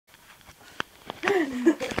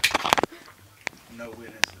No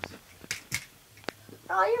witnesses.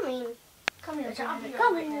 Oh, you're mean. Come here, Come here.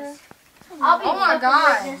 Come here. I'll be Oh my fucking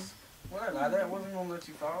God. witness. What? I wasn't gonna let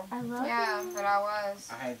you fall. I love Yeah, you. but I was.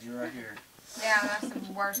 I had you right here. Yeah, that's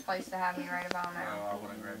the worst place to have me right about No, now. I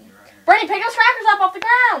wouldn't grab you right here. Brittany, pick those crackers up off the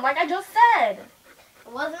ground, like I just said.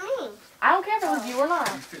 It wasn't me. I don't care if it was you or not.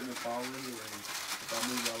 You fitting to fall anyway. If I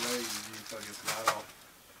move my legs, you fucking slide off.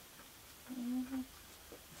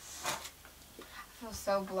 I feel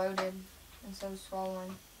so bloated and so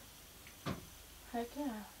swollen. Heck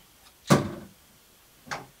yeah.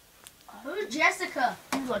 Who's Jessica?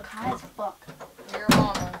 You look high as fuck. Your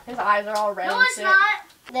mama. His eyes are all red. No, and it's shit. not.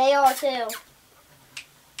 They are too.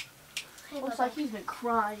 Looks like he's been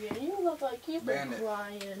crying. You look like you've been Bandit.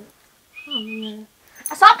 crying. Oh man.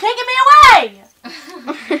 Stop kicking me away!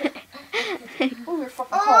 Oh, you're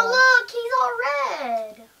fucking cold. Oh, look, he's all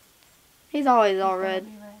red. He's always all red.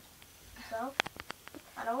 So,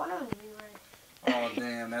 I don't want him to be red. Oh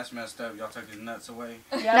damn, that's messed up. Y'all took his nuts away.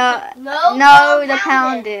 Yeah. No, No, the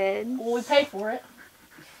pound did. Well, we paid for it.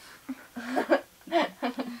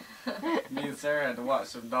 Me and Sarah had to watch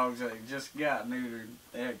some dogs that just got neutered.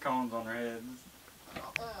 They had cones on their heads.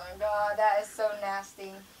 Oh my God, that is so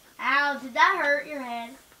nasty. Ow, did that hurt your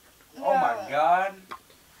head? Oh my God.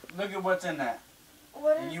 Look at what's in that.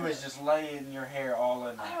 What And is you it? was just laying your hair all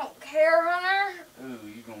in I that. don't care, Hunter. Ooh,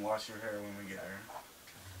 you gonna wash your hair when we get her.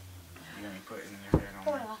 You're gonna be putting your hair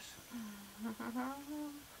Oh on my there. gosh.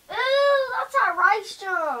 Ooh, that's a rice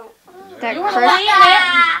jump. That You were Chris- eating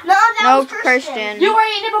it. No, that No, was Christian. Christian. You were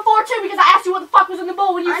eating it before too because I asked you what the fuck was in the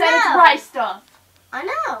bowl when you I said it's know. rice stuff. I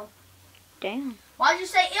know. Damn. Why'd you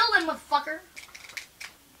say ill motherfucker?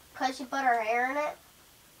 Because she put her hair in it?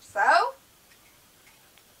 So?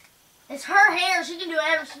 It's her hair. She can do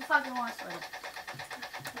whatever she fucking wants with it.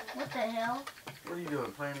 What the hell? What are you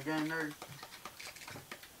doing? Playing a game, nerd?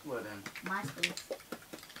 What then? MySpace.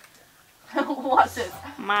 What's it?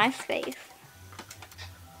 MySpace.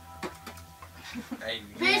 Hey,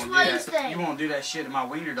 Bitch, won't what do you that- think? You won't do that shit to my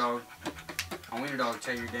wiener dog. My wiener dog will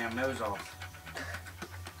tear your damn nose off.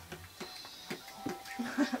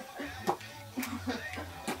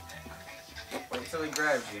 Wait till he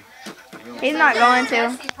grabs you. You won't He's say not that. going to.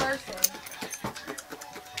 Nasty person.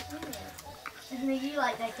 Isn't you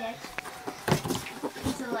like that, Kate?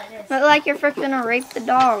 So like this. Look like you're freaking gonna rape the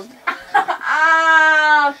dog.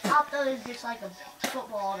 Ah! I'll throw it just like a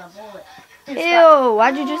football on a bullet. Ew,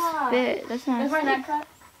 why'd you just spit? That's Is my not. neck cut?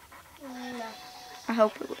 No. I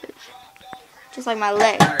hope it was. Just like my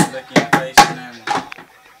leg. Nerd, lick your face and then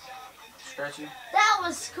stretch you. That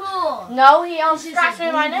was cool. No, he scratched me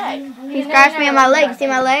in my neck. He scratched me on my leg. See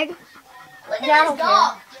my leg? Look Yeah, I at don't this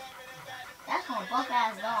dog. That's my buck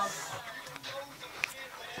ass dog.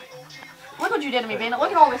 Look what you did to me, Bandit.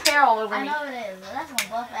 Look at all this hair all over I me. know it is, but that's my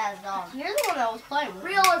buff ass dog. You're the one that was playing with.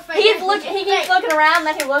 Real or fake? He keeps looking around, and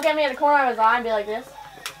then he'll look at me at the corner of his eye and be like this.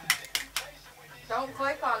 Don't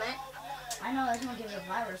click on it. I know that's gonna give you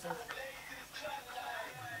viruses.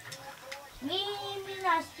 Me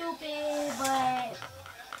not stupid, but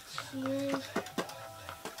she is.